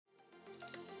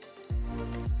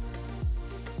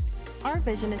Our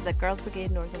vision is that Girls Brigade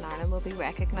Northern Ireland will be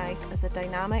recognised as a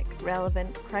dynamic,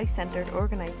 relevant, Christ-centred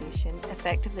organisation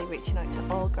effectively reaching out to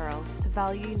all girls to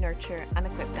value, nurture and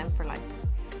equip them for life.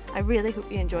 I really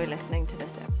hope you enjoy listening to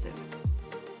this episode.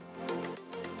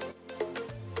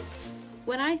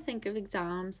 When I think of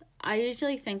exams, I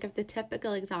usually think of the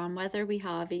typical exam weather we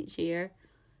have each year.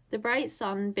 The bright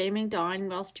sun beaming down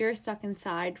whilst you're stuck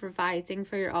inside revising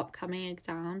for your upcoming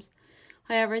exams.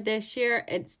 However, this year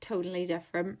it's totally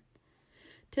different.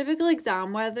 Typical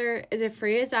exam weather is a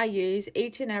phrase I use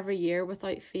each and every year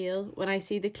without fail when I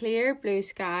see the clear blue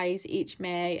skies each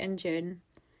May and June.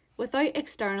 Without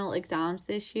external exams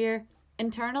this year,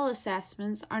 internal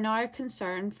assessments are now a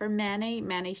concern for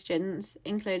many students,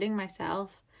 including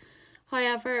myself.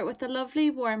 However, with the lovely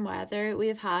warm weather we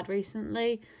have had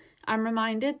recently, I'm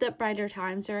reminded that brighter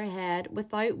times are ahead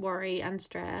without worry and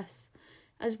stress.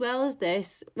 As well as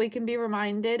this, we can be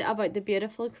reminded about the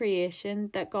beautiful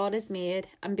creation that God has made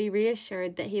and be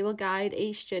reassured that He will guide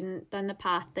each student down the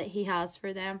path that He has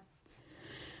for them.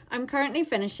 I'm currently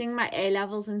finishing my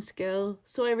A-levels in school,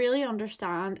 so I really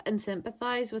understand and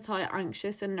sympathise with how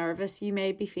anxious and nervous you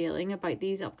may be feeling about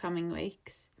these upcoming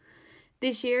weeks.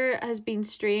 This year has been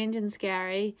strange and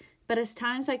scary, but it's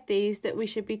times like these that we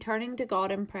should be turning to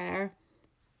God in prayer.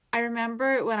 I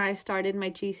remember when I started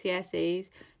my GCSEs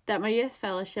that my youth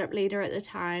fellowship leader at the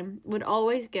time would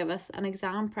always give us an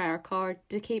exam prayer card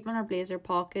to keep in our blazer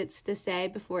pockets to say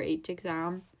before each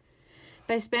exam.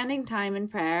 By spending time in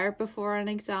prayer before an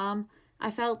exam, I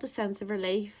felt a sense of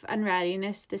relief and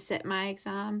readiness to sit my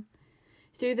exam.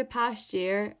 Through the past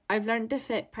year, I've learned to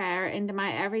fit prayer into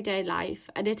my everyday life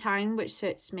at a time which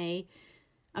suits me,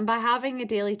 and by having a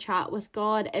daily chat with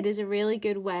God, it is a really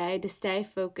good way to stay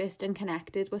focused and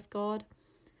connected with God.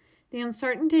 The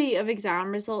uncertainty of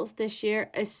exam results this year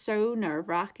is so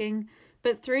nerve-wracking,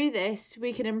 but through this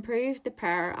we can improve the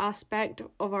prayer aspect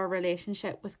of our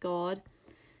relationship with God.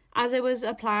 As I was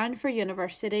applying for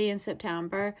university in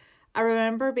September, I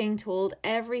remember being told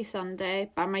every Sunday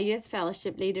by my youth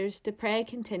fellowship leaders to pray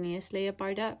continuously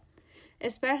about it.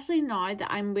 Especially now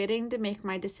that I'm waiting to make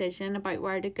my decision about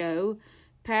where to go,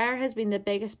 prayer has been the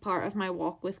biggest part of my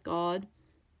walk with God.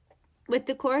 With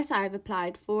the course I've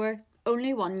applied for,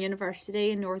 only one university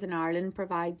in Northern Ireland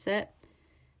provides it.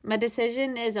 My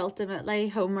decision is ultimately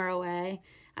home or away,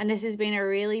 and this has been a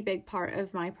really big part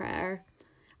of my prayer.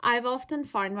 I've often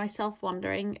found myself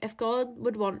wondering if God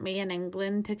would want me in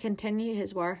England to continue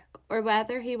His work, or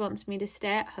whether He wants me to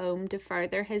stay at home to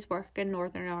further His work in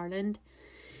Northern Ireland.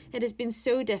 It has been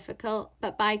so difficult,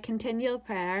 but by continual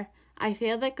prayer, I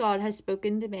feel that God has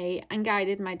spoken to me and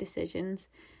guided my decisions.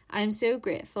 I am so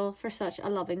grateful for such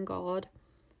a loving God.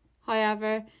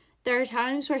 However, there are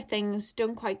times where things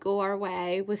don't quite go our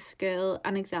way with school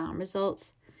and exam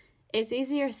results. It's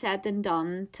easier said than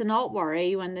done to not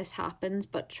worry when this happens,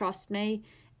 but trust me,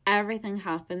 everything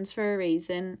happens for a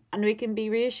reason, and we can be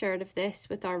reassured of this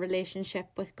with our relationship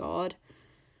with God.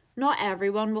 Not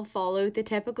everyone will follow the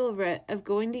typical route of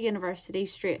going to university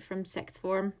straight from sixth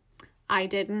form. I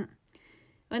didn't.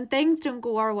 When things don't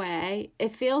go our way,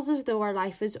 it feels as though our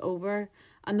life is over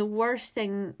and the worst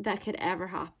thing that could ever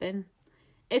happen.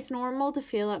 It's normal to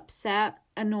feel upset,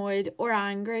 annoyed or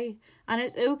angry, and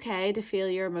it's okay to feel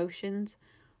your emotions.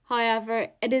 However,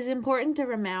 it is important to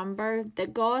remember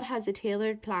that God has a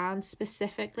tailored plan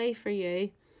specifically for you.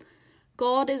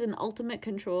 God is in ultimate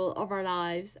control of our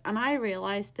lives, and I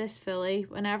realised this fully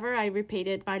whenever I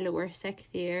repeated my lower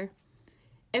sixth year.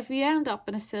 If you end up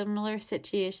in a similar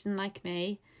situation like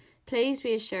me, please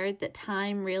be assured that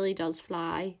time really does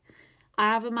fly. I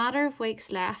have a matter of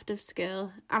weeks left of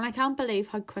school, and I can't believe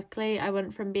how quickly I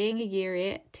went from being a year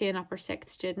 8 to an upper 6th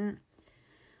student.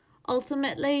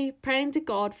 Ultimately, praying to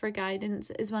God for guidance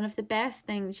is one of the best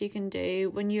things you can do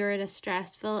when you're in a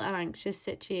stressful and anxious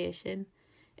situation.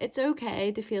 It's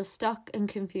okay to feel stuck and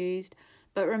confused,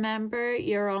 but remember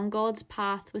you're on God's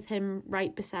path with Him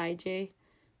right beside you.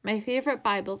 My favourite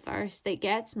Bible verse that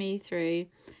gets me through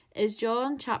is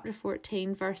John chapter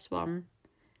 14 verse 1.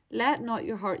 Let not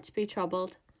your hearts be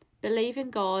troubled. Believe in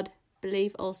God,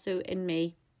 believe also in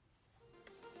me.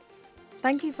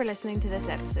 Thank you for listening to this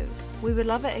episode. We would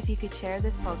love it if you could share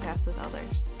this podcast with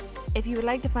others. If you would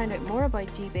like to find out more about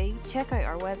GB, check out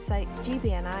our website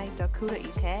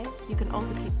gbni.co.uk. You can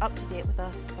also keep up to date with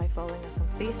us by following us on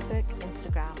Facebook,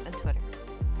 Instagram and Twitter.